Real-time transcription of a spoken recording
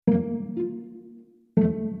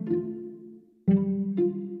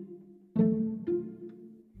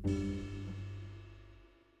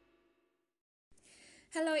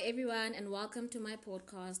everyone, and welcome to my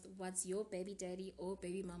podcast, What's Your Baby Daddy or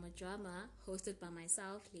Baby Mama Drama, hosted by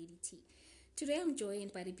myself, Lady T. Today I'm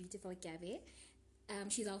joined by the beautiful Keabe.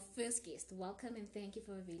 She's our first guest. Welcome and thank you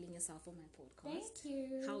for availing yourself for my podcast. Thank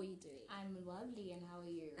you. How are you doing? I'm lovely, and how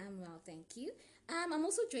are you? I'm well, thank you. I'm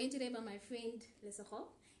also joined today by my friend Lesero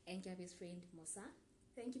and Keabe's friend Mosa.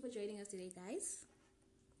 Thank you for joining us today, guys.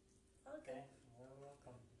 Okay, well,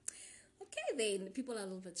 welcome. Okay, then. People are a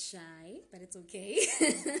little bit shy, but it's okay.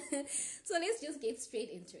 So let's just get straight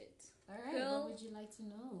into it. All right, Girl, what would you like to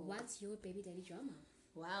know? What's your baby daddy drama?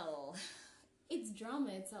 Well, it's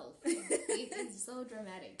drama itself. It is so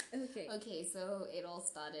dramatic. Okay. Okay, so it all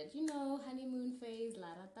started, honeymoon phase,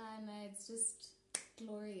 Laratana. It's just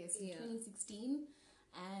glorious in 2016.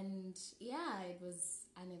 And yeah,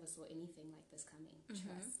 I never saw anything like this coming.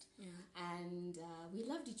 Trust. Yeah. And we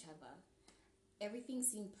loved each other. Everything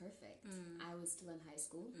seemed perfect. I was still in high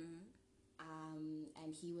school.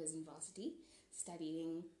 And he was in varsity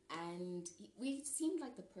studying, and we seemed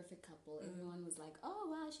like the perfect couple. Everyone was like, oh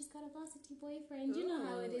wow, she's got a varsity boyfriend. You know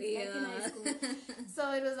how it is back in high school.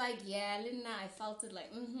 So it was like, yeah, Linda, I felt it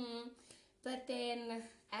like, But then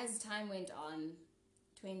as time went on,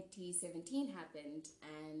 2017 happened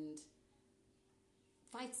and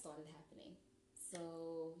fights started happening.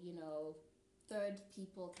 So, third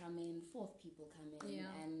people come in, fourth people come in,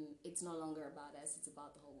 and it's no longer about us, it's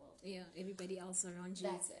about the whole world. Yeah, everybody else around you.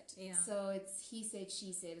 That's it. Yeah. So it's he said,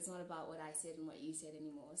 she said. It's not about what I said and what you said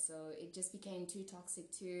anymore. So it just became too toxic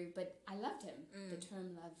too. But I loved him. The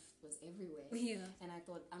term love was everywhere. Yeah. And I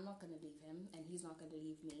thought, I'm not going to leave him and he's not going to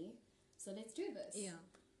leave me. So let's do this. Yeah.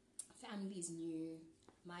 Families knew.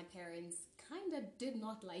 My parents kind of did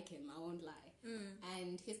not like him, I won't lie.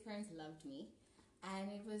 And his parents loved me.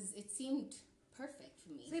 And it seemed perfect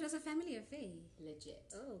for me. So it was a family affair.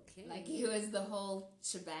 Legit. Okay. Like it was the whole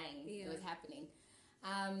shebang Yeah. that was happening.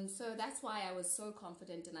 So that's why I was so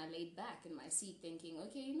confident and I laid back in my seat thinking,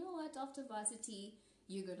 okay, you know what? After varsity,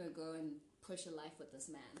 you're going to go and push a life with this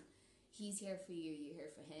man. He's here for you. You're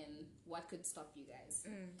here for him. What could stop you guys?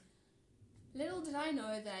 Little did I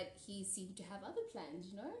know that he seemed to have other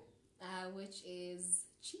plans, which is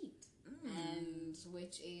cheat. And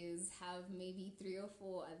which is have maybe 3 or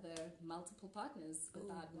 4 other multiple partners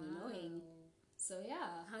without me knowing. So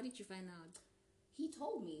yeah. How did you find out? He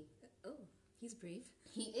told me. Oh, he's brave.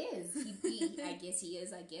 He is. I guess he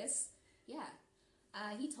is, Yeah.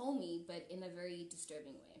 He told me, but in a very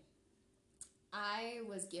disturbing way. I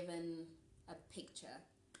was given a picture,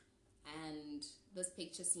 and this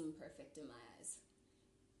picture seemed perfect in my eyes.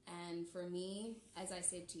 And for me, as I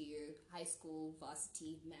said to you, high school,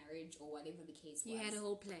 varsity, marriage, or whatever the case was. You had a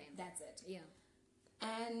whole plan. That's it. Yeah.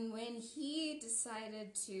 And when he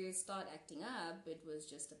decided to start acting up, it was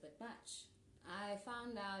just a bit much. I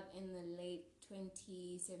found out in the late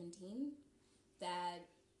 2017 that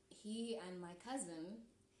he and my cousin,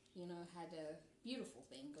 had a beautiful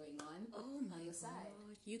thing going on. Oh my the side.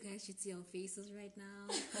 God. You guys should see our faces right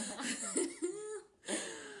now.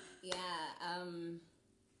 Yeah.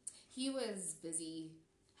 He was busy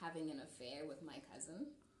having an affair with my cousin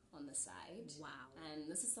on the side. Wow. And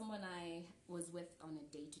this is someone I was with on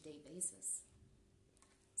a day-to-day basis.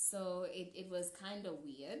 So it was kind of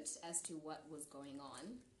weird as to what was going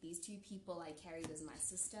on. These two people I carried as my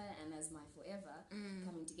sister and as my forever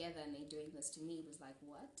coming together, and they doing this to me. It was like,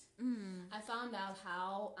 what? I found out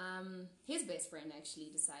how his best friend actually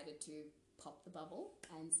decided to pop the bubble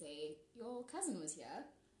and say, your cousin was here.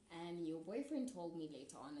 And your boyfriend told me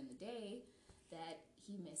later on in the day that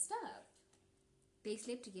he messed up. They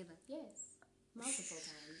slept together? Yes. Multiple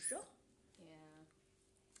times. Sure.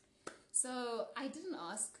 Yeah. So I didn't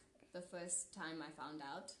ask the first time I found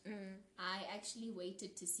out. I actually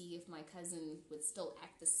waited to see if my cousin would still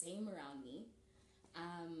act the same around me.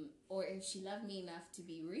 Or if she loved me enough to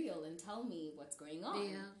be real and tell me what's going on.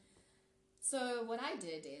 Yeah. So what I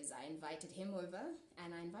did is I invited him over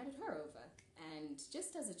and I invited her over. And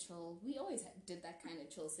just as a chill, we always did that kind of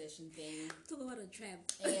chill session thing. Talk about a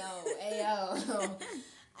trap. Ayo.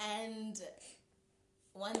 And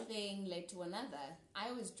one thing led to another.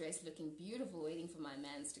 I was dressed looking beautiful, waiting for my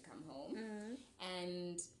mans to come home.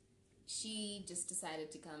 And she just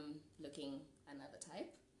decided to come looking another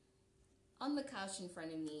type. On the couch in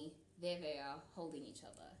front of me, there they are, holding each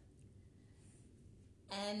other.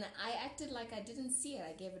 And I acted like I didn't see it.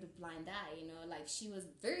 I gave it a blind eye, like she was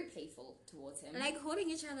very playful towards him. Like holding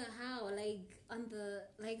each other how?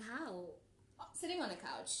 How? Sitting on a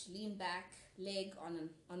couch, lean back, leg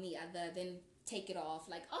on the other, then take it off.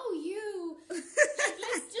 Like, oh, you,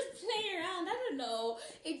 let's just play around. I don't know.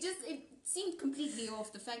 It seemed completely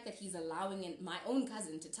off, the fact that he's allowing my own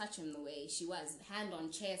cousin to touch him the way she was, hand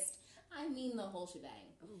on chest. I mean, the whole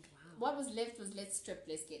shebang. Oh, wow. What was left was, let's strip,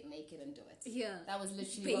 let's get naked and do it. Yeah. That was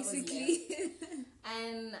literally basically what was left.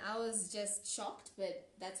 And I was just shocked, but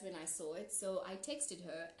that's when I saw it. So I texted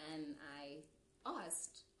her and I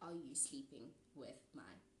asked, are you sleeping with my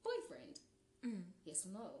boyfriend? Yes or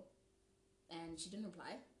no? And she didn't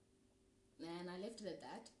reply. And I left it at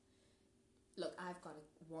that. Look, I've got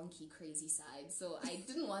a wonky, crazy side, so I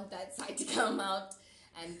didn't want that side to come out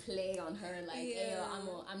and play on her like, hey,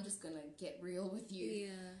 I'm just gonna get real with you.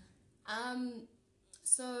 Yeah.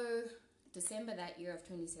 So December that year of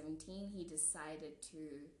 2017, he decided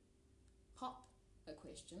to pop a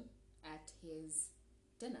question at his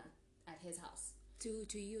dinner at his house. To you,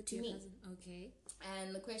 to your me. cousin. Okay.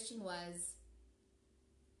 And the question was,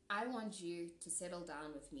 I want you to settle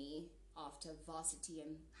down with me after varsity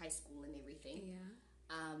and high school and everything. Yeah.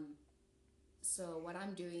 So what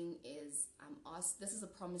I'm doing is this is a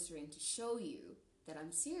promise ring to show you that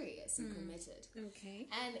I'm serious and committed. Okay.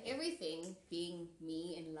 And everything, being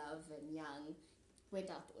me in love and young,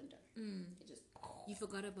 went out the window. It just, You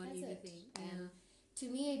forgot about that's everything. it. Yeah. And to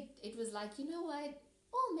me, it was like, you know what?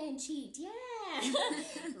 All men cheat. Yeah.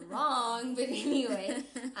 Wrong. But anyway.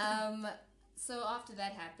 So after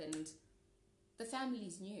that happened, the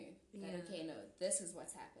families knew that, okay, no, this is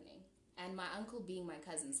what's happening. And my uncle, being my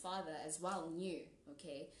cousin's father as well, knew,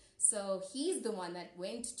 okay? So he's the one that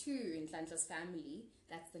went to Nhlanhla's family,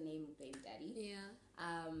 that's the name of baby daddy, Yeah.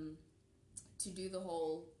 to do the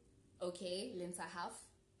whole, okay, Linsa half,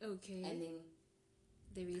 Okay. and then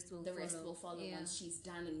the rest will follow. Yeah. once she's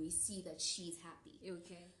done and we see that she's happy.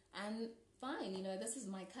 Okay. And fine, this is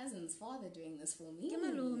my cousin's father doing this for me.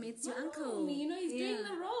 Keabe, it's your My uncle. homie, he's doing Yeah.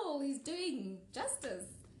 the role. He's doing justice.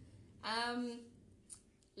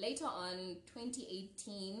 Later on,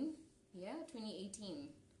 2018,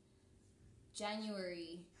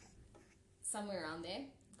 January, somewhere around there.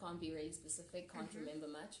 Can't be really specific, can't remember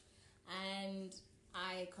much. And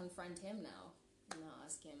I confront him now and I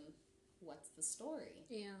ask him, what's the story?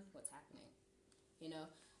 Yeah. What's happening?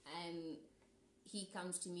 And he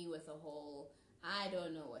comes to me with a whole, I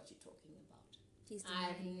don't know what you're talking about. He's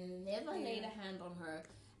I've denying. never laid a hand on her,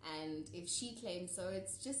 and if she claims so,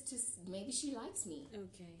 it's just to maybe she likes me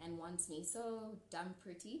Okay. and wants me. So dumb,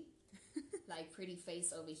 pretty, like pretty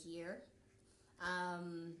face over here.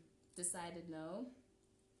 Decided no,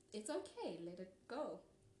 it's okay, let it go.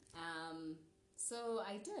 So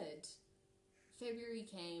I did. February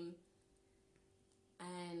came,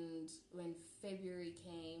 and when February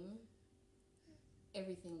came,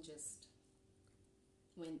 everything just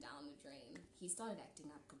went down the drain. He started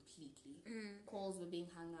acting up completely. Calls were being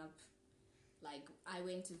hung up. Like, I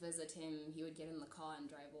went to visit him, he would get in the car and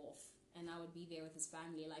drive off. And I would be there with his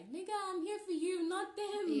family like, nigga, I'm here for you, not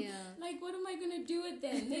them. Yeah. Like, what am I going to do with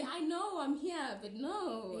them? I know I'm here, but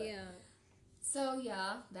no. Yeah. So,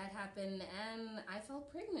 yeah, that happened. And I fell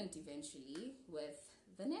pregnant eventually with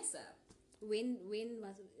Vanessa. When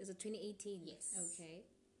is it 2018? Yes. Okay.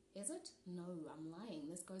 Is it? No, I'm lying.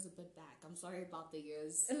 This goes a bit back. I'm sorry about the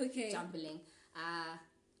years Okay. jumbling.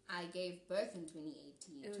 I gave birth in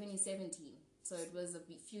 2018, Okay. 2017. So it was a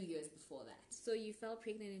few years before that. So you fell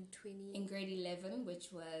pregnant In grade 11,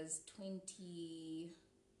 which was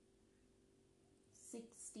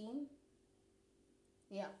 2016.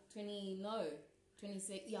 Yeah,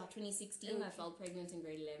 2016. Okay. I fell pregnant in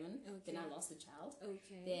grade 11. Okay. Then I lost a child.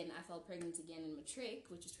 Okay. Then I fell pregnant again in matric,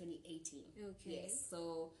 which is 2018. Okay. Yes.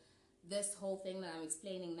 So this whole thing that I'm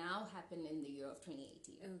explaining now happened in the year of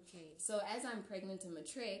 2018. Okay. So as I'm pregnant in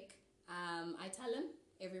matric, I tell him.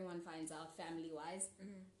 Everyone finds out family-wise.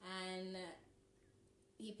 And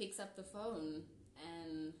he picks up the phone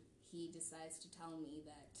and he decides to tell me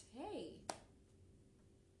that, hey,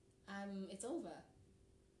 it's over.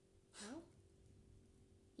 How?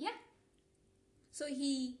 Yeah. So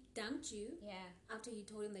he dumped you Yeah. after you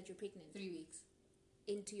told him that you're pregnant 3 weeks.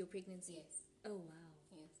 into your pregnancy. Yes. Oh wow.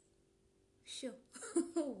 Yes. Sure.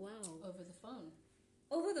 Oh wow. Over the phone.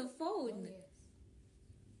 Over the phone. Oh,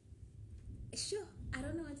 yes. Sure. I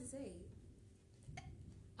don't know what to say.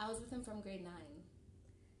 I was with him from grade 9.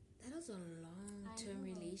 That was a long-term I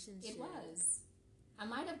know. relationship. It was. I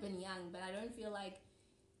might have been young, but I don't feel like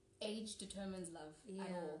age determines love at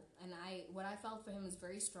Yeah. all. And what I felt for him was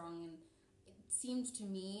very strong, and it seemed to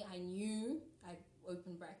me, I knew, I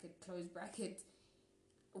open bracket, close bracket,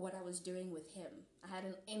 what I was doing with him. I had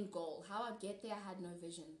an end goal. How I'd get there, I had no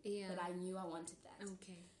vision. Yeah. But I knew I wanted that.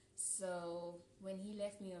 Okay. So when he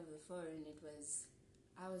left me over the phone,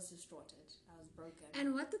 I was distraughted. I was broken.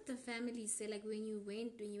 And what did the family say? Like when you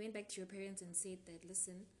went back to your parents and said that,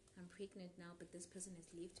 listen, I'm pregnant now, but this person has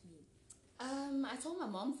left me. I told my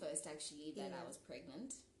mom first actually that Yeah. I was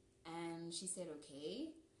pregnant, and she said okay.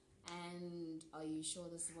 And are you sure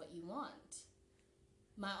this is what you want?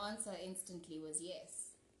 My answer instantly was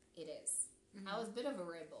yes, it is. I was a bit of a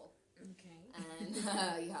rebel. Okay. And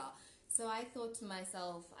yeah, so I thought to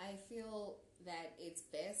myself, I feel that it's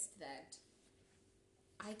best that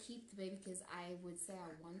I keep the baby because I would say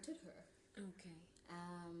I wanted her. Okay.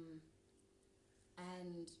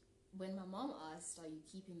 And when my mom asked, are you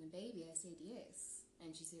keeping the baby? I said yes.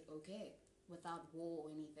 And she said okay, without war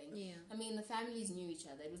or anything. Yeah. I mean, the families knew each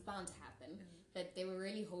other. It was bound to happen. But they were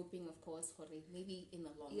really hoping, of course, for maybe in the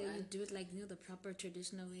long Yeah, run. you do it like, the proper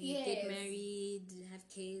traditional way. Yes. Get married, have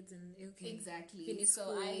kids, and okay. Exactly. Finish So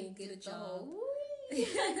school, I get a did the job. whole,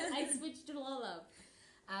 I switched it all up.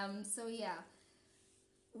 So yeah,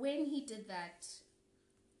 when he did that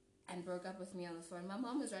and broke up with me on the phone, my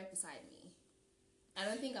mom was right beside me. I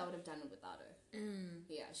don't think I would have done it without her.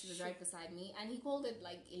 Yeah, she was right beside me. And he called it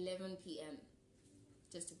like 11 p.m.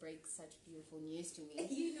 just to break such beautiful news to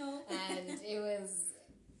me. And it was,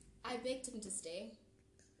 I begged him to stay.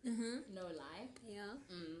 No lie. Yeah.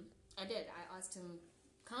 I did. I asked him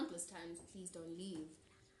countless times, please don't leave.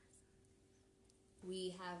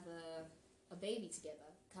 We have a baby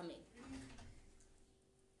together coming.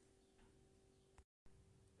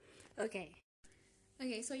 Okay,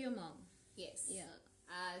 so your mom. Yes. Yeah.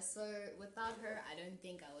 So without her, I don't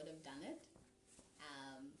think I would have done it.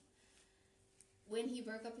 When he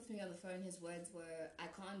broke up with me on the phone, his words were, I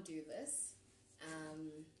can't do this.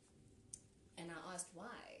 And I asked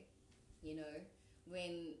why.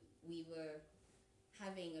 When we were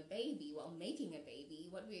having a baby, making a baby,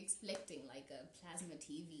 what were we expecting? Like a plasma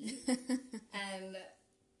TV? And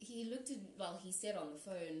he he said on the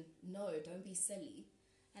phone, no, don't be silly.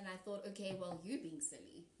 And I thought, okay, you're being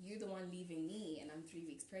silly. You're the one leaving me and I'm 3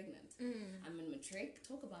 weeks pregnant. I'm in matric.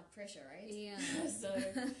 Talk about pressure, right? Yeah. So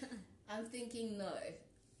I'm thinking, no,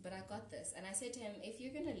 but I got this. And I said to him, if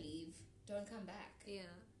you're going to leave, don't come back. Yeah.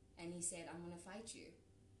 And he said, I'm going to fight you.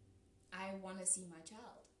 I want to see my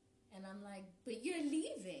child. And I'm like, but you're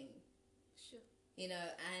leaving. Sure.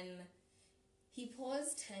 And he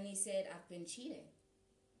paused and he said, I've been cheating.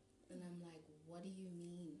 And I'm like, what do you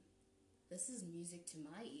mean? This is music to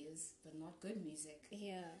my ears, but not good music.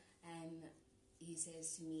 Yeah. And he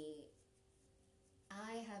says to me,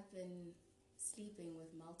 I have been sleeping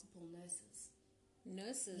with multiple nurses.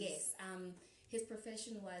 Nurses? Yes. His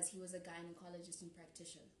profession he was a gynecologist and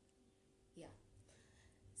practitioner. Yeah.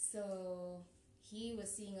 So he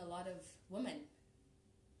was seeing a lot of women.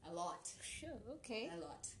 A lot. Sure, okay. A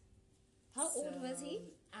lot. How old was he?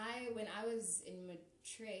 When I was in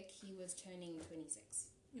matric, he was turning 26.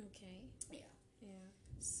 Okay. Yeah. Yeah.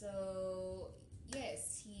 So,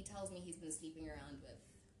 yes, he tells me he's been sleeping around with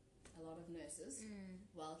a lot of nurses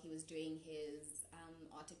while he was doing his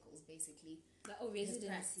articles, basically.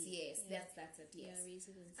 Residency. Yes, Yeah. that's it, yes. Yeah,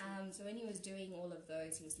 residency. So when he was doing all of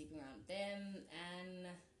those, he was sleeping around with them, and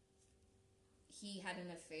he had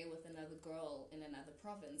an affair with another girl in another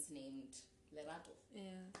province named Lerato.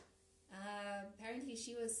 Yeah. Apparently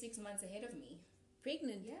she was 6 months ahead of me.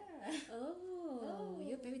 Pregnant? Yeah. Oh,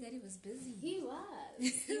 your baby daddy was busy. He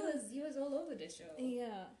was. he was all over the show.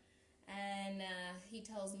 Yeah. And he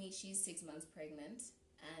tells me she's 6 months pregnant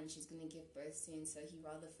and she's going to give birth soon, so he'd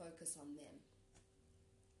rather focus on them.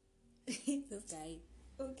 This guy.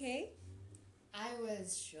 Okay. I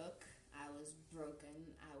was shook. I was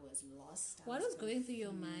broken. I was lost. What was going through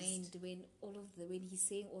your confused. mind when he's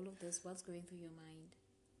saying all of this? What's going through your mind?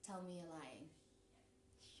 Tell me you're lying.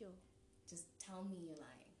 Sure. Just tell me you're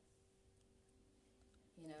lying.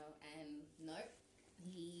 And no,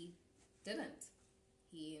 he didn't.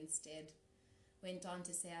 He instead went on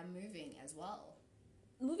to say, I'm moving as well.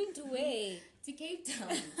 Moving to where? To Cape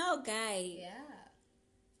Town. How guy? Yeah.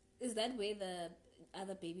 Is that where the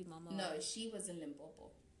other baby mama No, was? she was in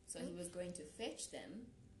Limpopo. So he was going to fetch them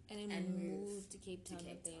And then and move to Cape Town to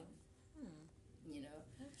Cape with them. Town.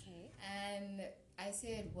 Okay. And I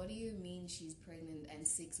said, what do you mean she's pregnant and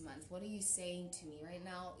 6 months? What are you saying to me right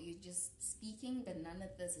now? You're just speaking, but none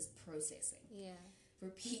of this is processing. Yeah.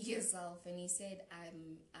 Repeat yourself. And he said,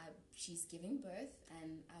 she's giving birth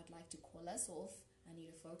and I'd like to call us off. I need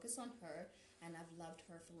to focus on her and I've loved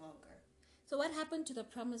her for longer. So what happened to the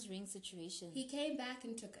promise ring situation? He came back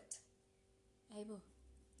and took it. Aibo.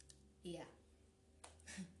 Yeah.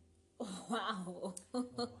 Oh, wow.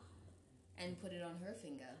 And put it on her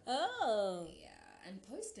finger. Oh. Yeah. And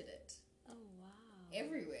posted it. Oh, wow.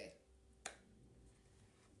 Everywhere.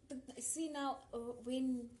 But see now,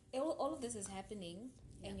 when all of this is happening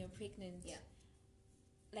and you're pregnant,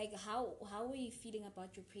 like how are you feeling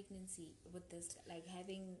about your pregnancy with this, like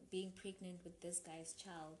being pregnant with this guy's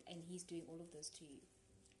child and he's doing all of this to you?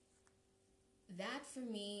 That for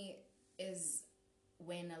me is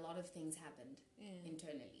when a lot of things happened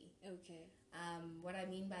internally. Okay. What I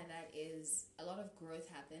mean by that is a lot of growth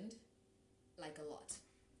happened, like a lot.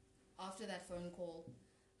 After that phone call,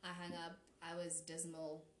 I hung up. I was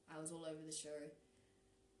dismal. I was all over the show.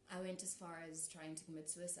 I went as far as trying to commit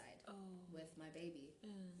suicide with my baby.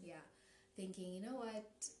 Yeah. Thinking, you know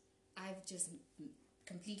what? I've just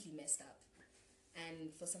completely messed up.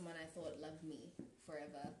 And for someone I thought loved me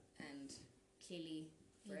forever, and clearly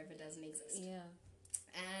forever doesn't exist. Yeah.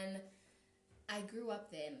 And I grew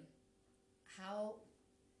up then. How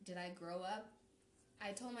did I grow up?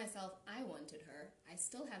 I told myself I wanted her. I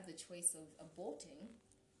still have the choice of aborting,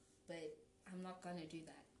 but I'm not going to do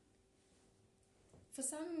that. For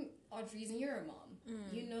some odd reason, you're a mom.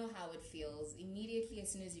 You know how it feels. Immediately,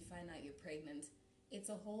 as soon as you find out you're pregnant, it's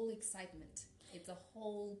a whole excitement. It's a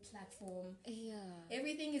whole platform. Yeah.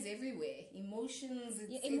 Everything is everywhere. Emotions.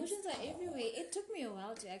 Emotions are everywhere. It took me a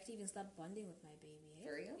while to actually even start bonding with my baby.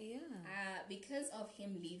 For real? Yeah. Because of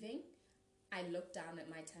him leaving, I looked down at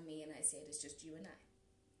my tummy and I said, it's just you and I.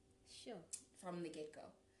 Sure. From the get-go.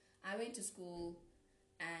 I went to school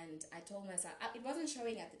and I told myself, it wasn't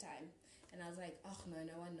showing at the time. And I was like, oh,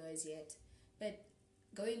 no one knows yet. But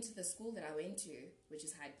going to the school that I went to, which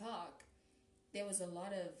is Hyde Park, there was a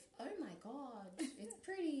lot of, oh my God, it's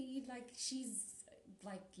pretty. Like, she's,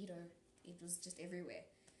 like, you know, it was just everywhere.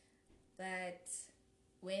 But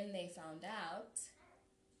when they found out,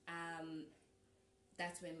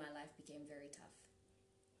 that's when my life became very tough.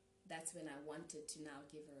 That's when I wanted to now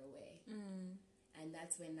give her away. And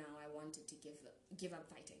that's when now I wanted to give up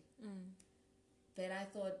fighting. But I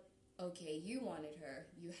thought, okay, you wanted her.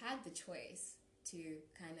 You had the choice to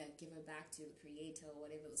kind of give her back to the creator or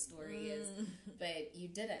whatever the story is. But you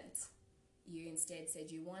didn't. You instead said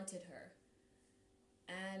you wanted her.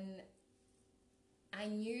 And I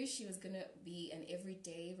knew she was going to be an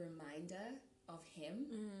everyday reminder of him.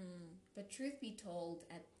 But truth be told,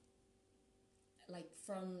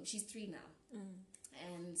 she's 3 now.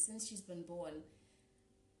 And since she's been born,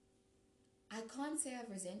 I can't say I've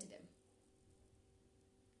resented him.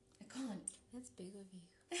 I can't. That's big of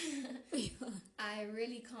you. I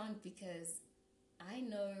really can't, because I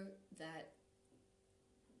know that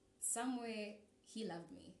somewhere he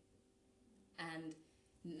loved me. And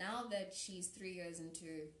now that she's 3 years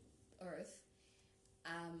into Earth,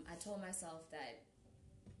 I told myself that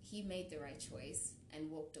he made the right choice and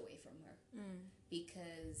walked away from her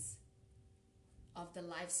because of the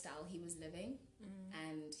lifestyle he was living,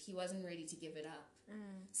 and he wasn't ready to give it up.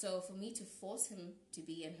 So for me to force him to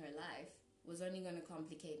be in her life was only going to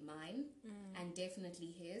complicate mine and definitely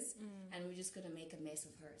his, and we're just going to make a mess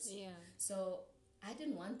of hers. Yeah. So I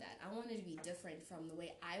didn't want that. I wanted to be different from the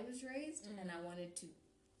way I was raised, and I wanted to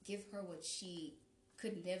give her what she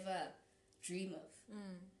could never dream of.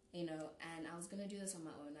 You know, and I was going to do this on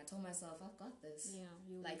my own. I told myself, I've got this.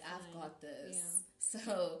 Yeah, I've got this. Yeah.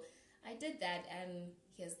 So I did that, and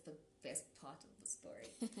here's the best part of the story.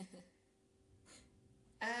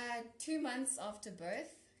 2 months after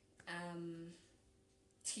birth,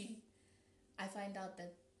 I find out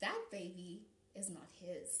that baby is not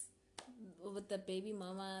his. With the baby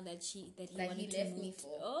mama that he That wanted he to left move me to.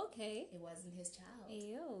 for. Oh, okay. It wasn't his child.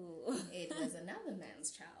 Ew. It was another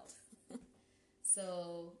man's child.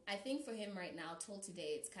 So I think for him right now, till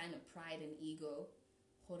today, it's kind of pride and ego.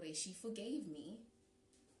 Hore, she forgave me,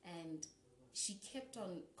 and she kept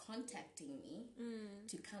on contacting me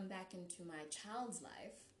to come back into my child's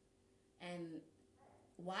life. And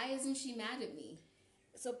why isn't she mad at me?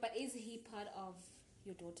 So, but is he part of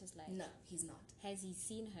your daughter's life? No, he's not. Has he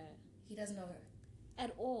seen her? He doesn't know her.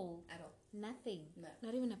 At all? At all. Nothing? No.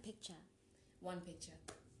 Not even a picture? One picture.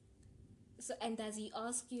 So, and does he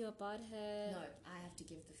ask you about her? No, I have to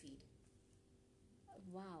give the feed.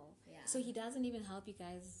 Wow. Yeah. So he doesn't even help you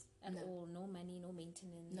guys at No. all? No money, no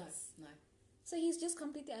maintenance? No. So he's just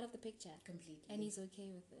completely out of the picture? Completely. And he's okay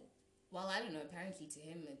with it? Well, I don't know. Apparently to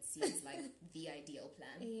him it seems like the ideal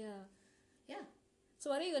plan. Yeah. Yeah. So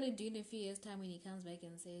what are you going to do in a few years' time when he comes back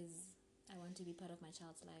and says, I want to be part of my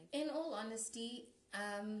child's life? In all honesty,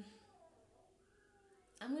 I'm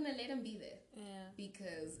going to let him be there. Yeah.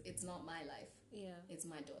 Because it's not my life. Yeah. It's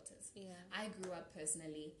my daughter's. Yeah. I grew up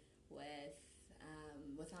personally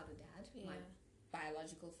without a dad. Yeah. My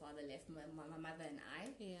biological father left my mother and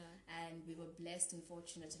I. Yeah. And we were blessed and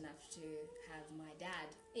fortunate enough to have my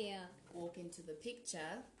dad Yeah. walk into the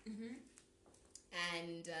picture.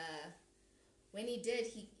 And when he did,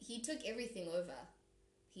 he took everything over.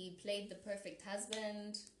 He played the perfect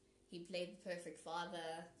husband. He played the perfect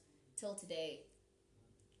father till today.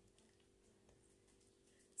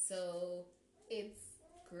 So it's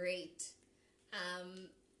great.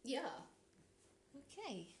 Yeah.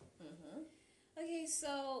 Okay. Okay,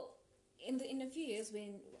 so in a few years,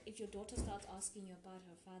 if your daughter starts asking you about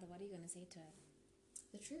her father, what are you gonna say to her?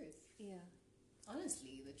 The truth. Yeah.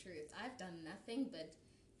 Honestly, the truth. I've done nothing but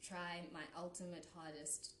try my ultimate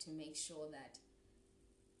hardest to make sure that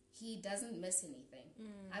he doesn't miss anything.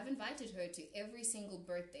 I've invited her to every single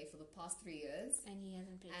birthday for the past 3 years. And he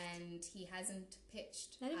hasn't pitched. And he hasn't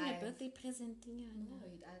pitched. Not even a birthday present thing. No,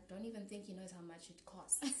 I don't even think he knows how much it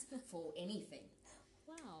costs for anything.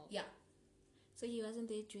 Wow. Yeah. So he wasn't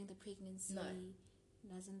there during the pregnancy? No.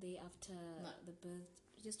 Wasn't there after the birth?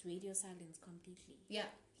 Just radio silence completely? Yeah.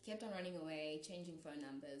 He kept on running away, changing phone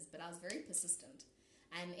numbers, but I was very persistent.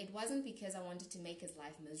 And it wasn't because I wanted to make his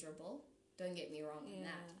life miserable. Don't get me wrong on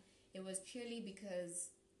that. It was purely because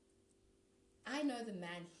I know the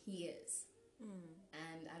man he is.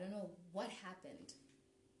 And I don't know what happened,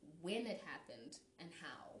 when it happened, and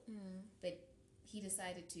how. But he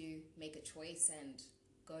decided to make a choice and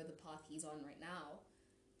go the path he's on right now.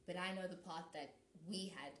 But I know the path that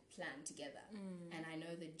we had planned together. And I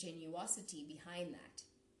know the genuosity behind that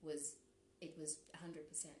was 100%.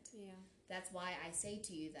 Yeah. That's why I say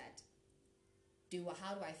to you that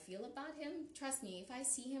how do I feel about him? Trust me, if I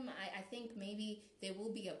see him, I think maybe there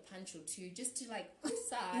will be a punch or two just to like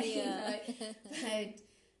sigh. Yeah. But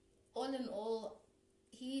all in all,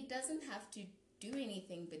 he doesn't have to do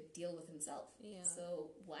anything but deal with himself. Yeah.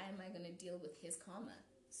 So why am I going to deal with his karma?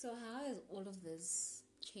 So how has all of this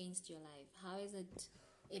changed your life? How has it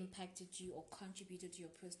impacted you or contributed to your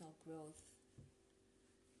personal growth?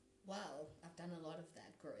 Well, I've done a lot of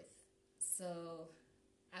that growth. So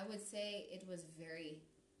I would say it was very,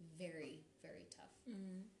 very, very tough.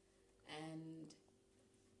 And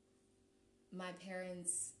my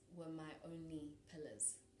parents were my only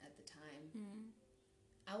pillars at the time.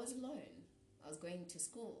 I was alone. I was going to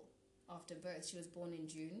school after birth. She was born in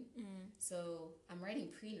June. So I'm writing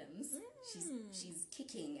prelims. She's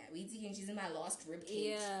kicking at WYBDBMD and she's in my last rib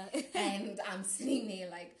cage. Yeah. And I'm sitting there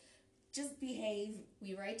like, just behave.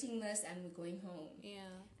 We're writing this and we're going home. Yeah.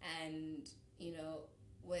 And, you know,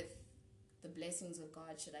 with the blessings of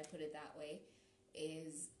God, should I put it that way,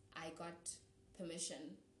 is I got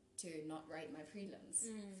permission to not write my prelims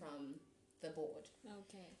from the board.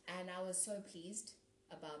 Okay. And I was so pleased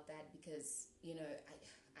about that because, you know,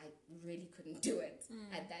 I really couldn't do it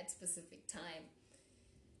at that specific time.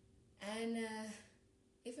 And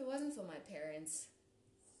if it wasn't for my parents,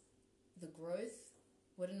 the growth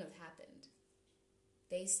wouldn't have happened.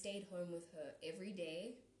 They stayed home with her every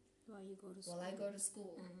day while you go to school. While I go to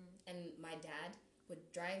school. And my dad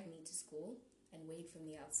would drive me to school and wait for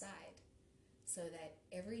me outside. So that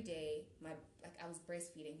every day, I was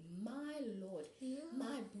breastfeeding. My Lord,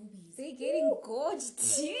 my boobies. They're getting gorged.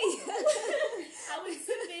 I would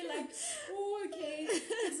sit there like, oh, okay,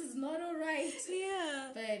 this is not all right.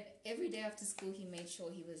 Yeah. But every day after school, he made sure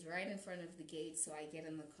he was right in front of the gate. So I get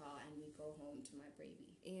in the car and we go home to my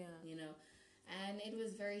baby. Yeah. You know, and it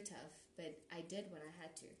was very tough. But I did what I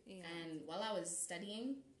had to. Yeah. And while I was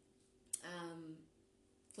studying,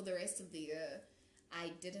 for the rest of the year,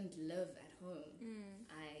 I didn't live at home.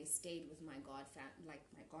 I stayed with my my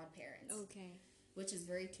godparents. Okay. Which is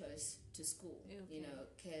very close to school, you know,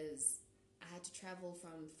 because I had to travel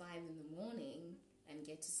from 5 in the morning and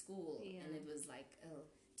get to school. And it was like, oh,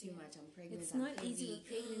 too much. I'm pregnant. It's not easy with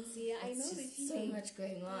pregnancy. I know the So feeling. much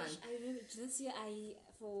going on. Gosh, I remember this year,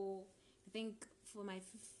 for my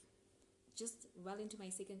just well into my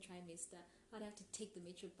second trimester, I'd have to take the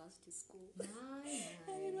metro bus to school.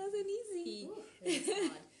 And it wasn't easy. Ooh, it was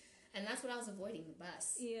hard. And that's what I was avoiding, the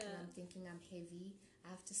bus. Yeah. And I'm thinking I'm heavy. I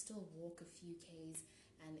have to still walk a few Ks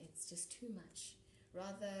and it's just too much.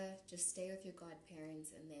 Rather just stay with your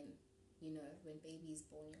godparents and then, you know, when baby's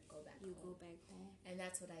born, you go back home. Go back home. And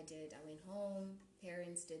that's what I did. I went home.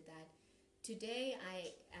 Parents did that. Today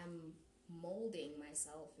I am molding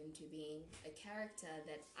myself into being a character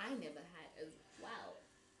that I never had as well.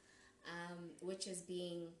 Which is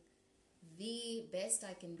being the best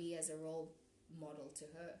I can be as a role model to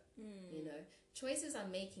her. You know, choices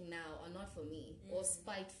I'm making now are not for me or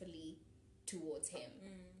spitefully towards him.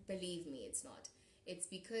 Believe me, it's not. It's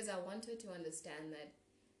because I want her to understand that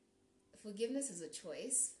forgiveness is a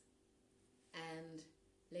choice and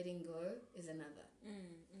letting go is another.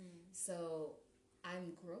 So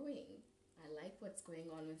I'm growing. I like what's going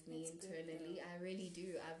on with me internally. I really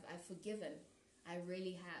do. I've forgiven. I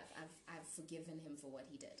really have. I've forgiven him for what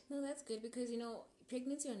he did. No, that's good because,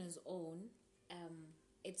 pregnancy on its own,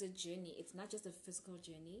 it's a journey. It's not just a physical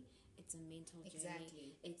journey. It's a mental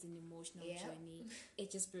journey. It's an emotional journey.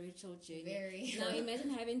 It's a spiritual journey. Very. Now imagine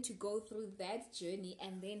having to go through that journey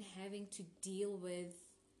and then having to deal with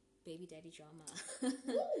baby daddy drama.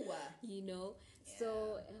 Ooh.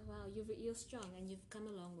 So wow, you're strong and you've come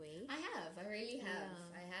a long way. I really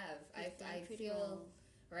have. Yeah. I feel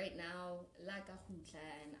right now like a hootla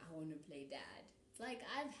and I want to play dad. It's like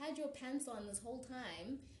I've had your pants on this whole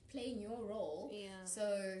time playing your role. Yeah.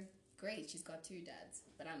 So great, she's got 2 dads,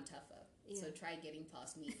 but I'm tougher. Yeah. So try getting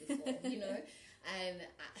past me before, and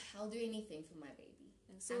I'll do anything for my baby.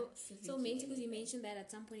 So mentally, because you anything. mentioned that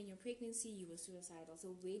at some point in your pregnancy you were suicidal.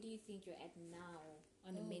 So where do you think you're at now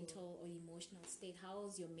on a mental or emotional state? How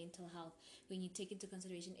is your mental health when you take into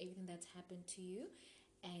consideration everything that's happened to you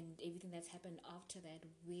and everything that's happened after that?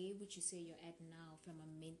 Where would you say you're at now from a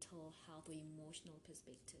mental health or emotional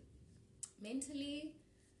perspective? Mentally,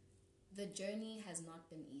 the journey has not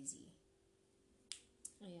been easy.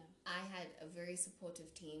 Yeah. I had a very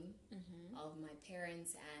supportive team of my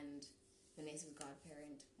parents and Vanessa's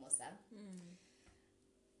godparent, Musa.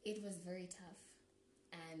 It was very tough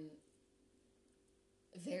and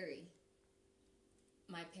very.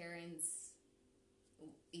 My parents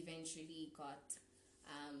eventually got,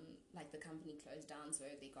 the company closed down, so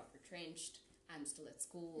they got retrenched. I'm still at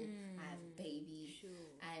school. I have a baby. Sure.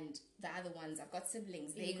 And the other ones, I've got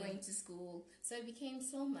siblings. They're going to school. So it became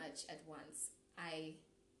so much at once. I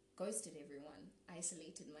ghosted everyone,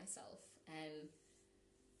 isolated myself, and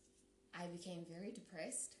I became very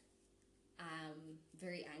depressed,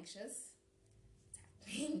 very anxious. It's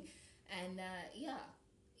happening. And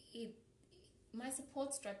my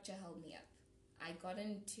support structure held me up. I got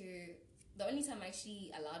into, the only time I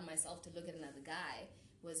actually allowed myself to look at another guy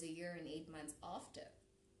was a year and 8 months after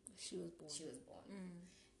she was born.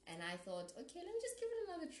 And I thought, okay, let me just give it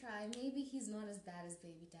another try. Maybe he's not as bad as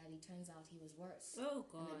baby daddy. Turns out he was worse. Oh,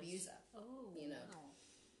 gosh. An abuser. Oh, Wow.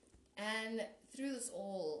 And through this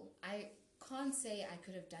all, I can't say I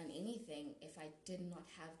could have done anything if I did not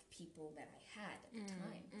have the people that I had at the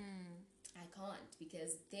time. I can't,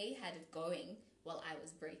 because they had it going while I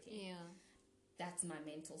was breaking. Yeah. That's my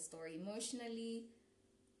mental story. Emotionally,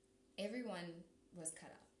 everyone was cut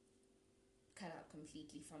out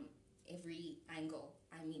completely from every angle.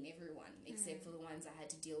 I mean, everyone, except for the ones I had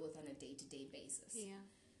to deal with on a day-to-day basis. Yeah.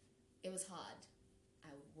 It was hard. I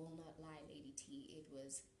will not lie, Lady T. It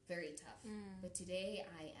was very tough. But today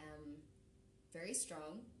I am very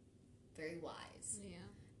strong, very wise,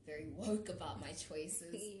 very woke about my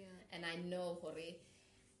choices. And I know, Hore,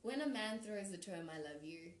 when a man throws the term "I love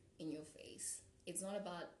you" in your face, it's not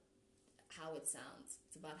about how it sounds.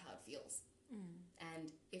 It's about how it feels.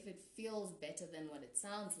 And if it feels better than what it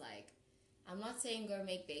sounds like, I'm not saying go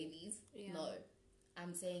make babies. No.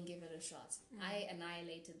 I'm saying give it a shot. I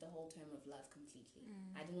annihilated the whole term of love completely.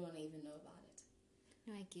 I didn't want to even know about it.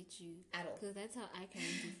 No, I get you. At all. Because that's how I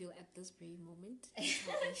currently feel at this very moment. That's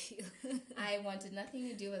how I feel. I wanted nothing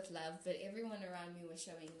to do with love, but everyone around me was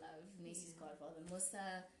showing love. Macy's godfather,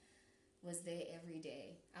 Musa, was there every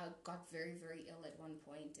day. I got very, very ill at one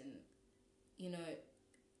point, and,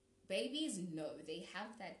 babies know. They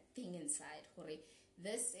have that thing inside. Hore,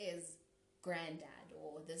 this is granddad,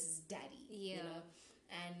 or this is daddy,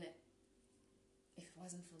 And if it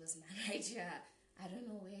wasn't for this man right here, I don't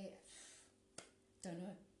know where. Don't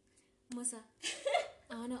know. Musa,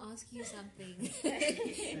 I want to ask you something,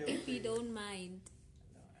 if you don't mind.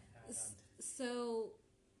 No, I don't. So,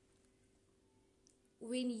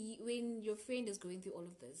 when your friend is going through all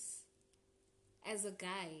of this, as a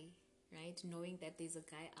guy, right, knowing that there's a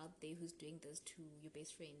guy out there who's doing this to your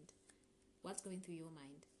best friend, what's going through your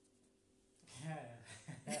mind?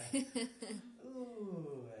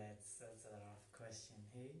 Ooh, that's a rough question,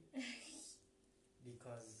 hey?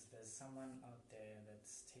 Because there's someone out there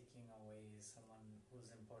that's taking away someone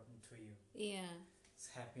who's important to you. Yeah. It's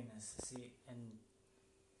happiness. See, and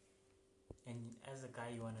as a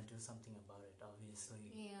guy, you want to do something about it,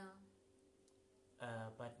 obviously. Yeah.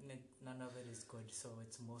 But none of it is good, so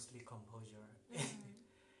it's mostly composure.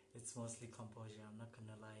 It's mostly composure, I'm not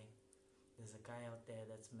gonna lie. There's a guy out there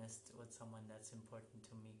that's messed with someone that's important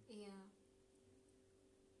to me. Yeah.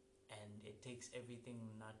 And it takes everything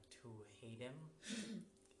not to hate him.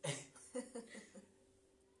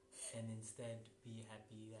 And instead be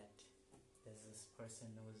happy that there's this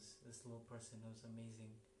little person who's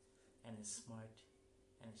amazing and is smart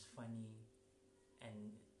and is funny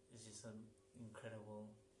and is just incredible,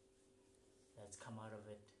 that's come out of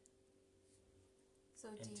it. So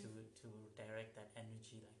And to direct that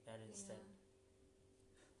energy like that instead.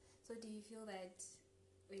 So do you feel that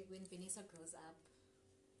when Vanessa grows up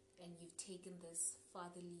and you've taken this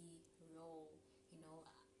fatherly role,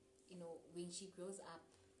 when she grows up,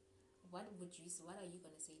 what are you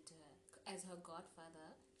going to say to her? As her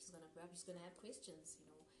godfather, she's going to grow up, she's going to have questions,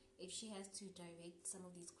 If she has to direct some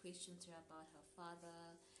of these questions to her about her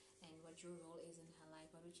father and what your role is in her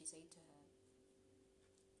life, what would you say to her?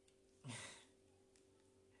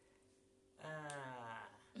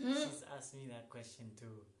 She's asked me that question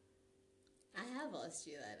too. I have asked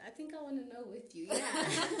you that. I think I want to know with you. Yeah.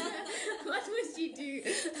 What would you do?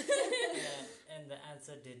 And the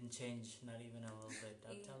answer didn't change, not even a little bit.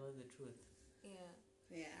 I'll tell her the truth. Yeah.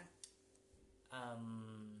 Yeah.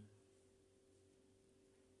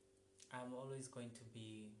 I'm always going to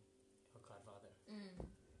be your godfather. Mm.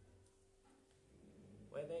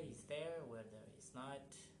 Whether he's there, whether he's not,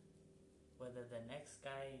 whether the next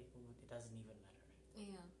guy, it doesn't even matter.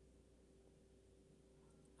 Yeah.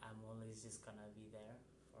 I'm always just gonna be there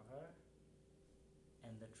for her.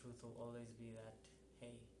 And the truth will always be that,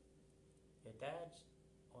 hey, your dad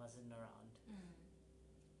wasn't around. Mm.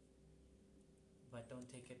 But don't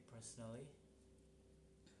take it personally.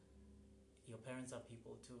 Your parents are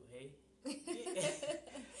people too, hey?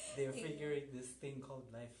 They're figuring this thing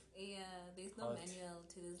called life. Yeah, there's no out. manual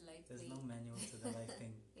to this life There's thing. no manual to the life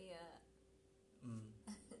thing. Yeah. Mm.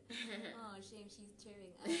 Oh, shame, she's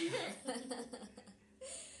cheering us.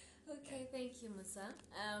 Okay, thank you, Musa.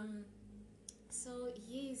 So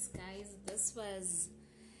yes, guys, this was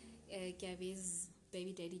Keabe's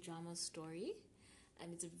baby daddy drama story.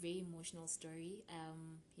 It's a very emotional story.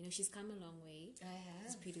 She's come a long way. I have.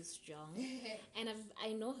 She's pretty strong. And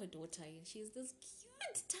I know her daughter. She's this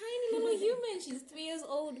cute, tiny little human. She's 3 years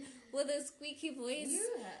old with a squeaky voice.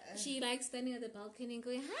 Yeah. She likes standing at the balcony and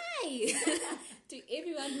going, hi! To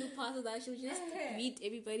everyone who passes out. She'll just greet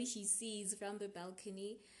everybody she sees from the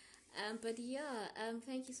balcony. Thank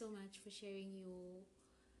you so much for sharing your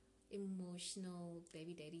emotional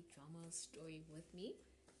baby daddy drama story with me.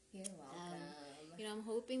 You're welcome. I'm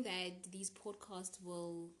hoping that these podcasts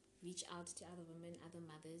will reach out to other women, other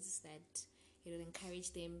mothers, that it'll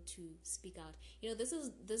encourage them to speak out.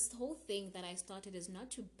 This whole thing that I started is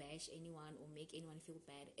not to bash anyone or make anyone feel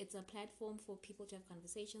bad. It's a platform for people to have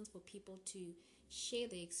conversations, for people to share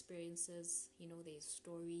their experiences, their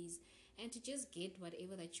stories, and to just get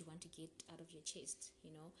whatever that you want to get out of your chest.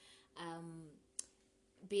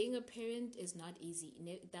 Being a parent is not easy.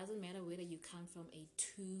 It doesn't matter whether you come from a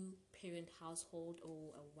 2-parent household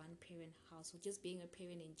or a 1-parent household. Just being a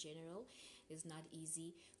parent in general is not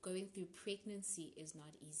easy. Going through pregnancy is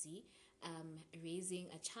not easy.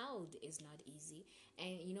 Raising a child is not easy.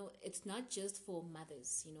 And, it's not just for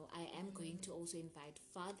mothers. I am going to also invite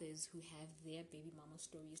fathers who have their baby mama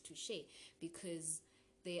stories to share, because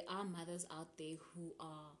there are mothers out there who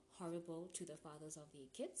are horrible to the fathers of their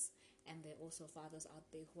kids, and there are also fathers out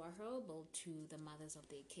there who are horrible to the mothers of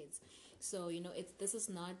their kids. So, this is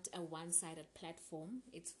not a one-sided platform.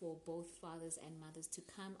 It's for both fathers and mothers to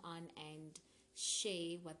come on and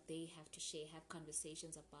share what they have to share, have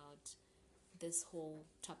conversations about this whole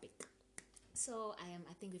topic. So,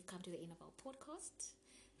 I think we've come to the end of our podcast.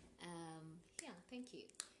 Thank you.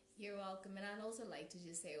 You're welcome. And I'd also like to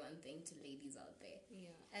just say one thing to ladies out there.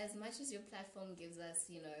 Yeah. As much as your platform gives us,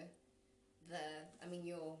 your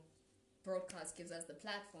broadcast gives us the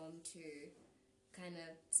platform to kind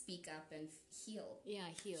of speak up and heal. Yeah,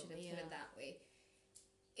 heal. Should have put it that way.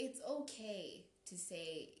 It's okay to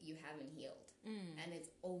say you haven't healed. And it's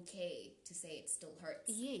okay to say it still hurts.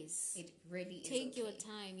 Yes. It really is Take okay. your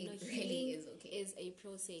time. It Healing really is okay. is a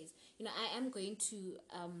process. I am going to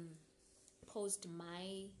post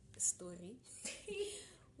my story,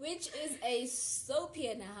 which is a soapy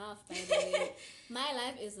and a half, by the way. My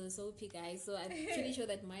life is a soapy, guys, so I'm pretty sure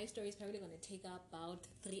that my story is probably going to take about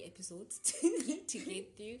 3 episodes to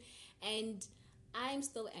get through. And I'm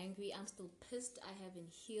still angry, I'm still pissed, I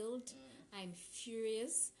haven't healed, I'm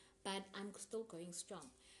furious, but I'm still going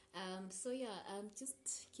strong. Just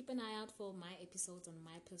keep an eye out for my episodes on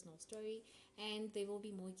my personal story, and there will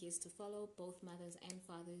be more guests to follow, both mothers and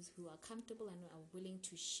fathers who are comfortable and are willing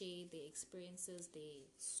to share their experiences, their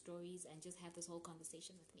stories, and just have this whole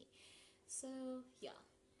conversation with me. So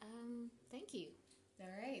thank you. All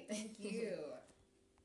right, thank you.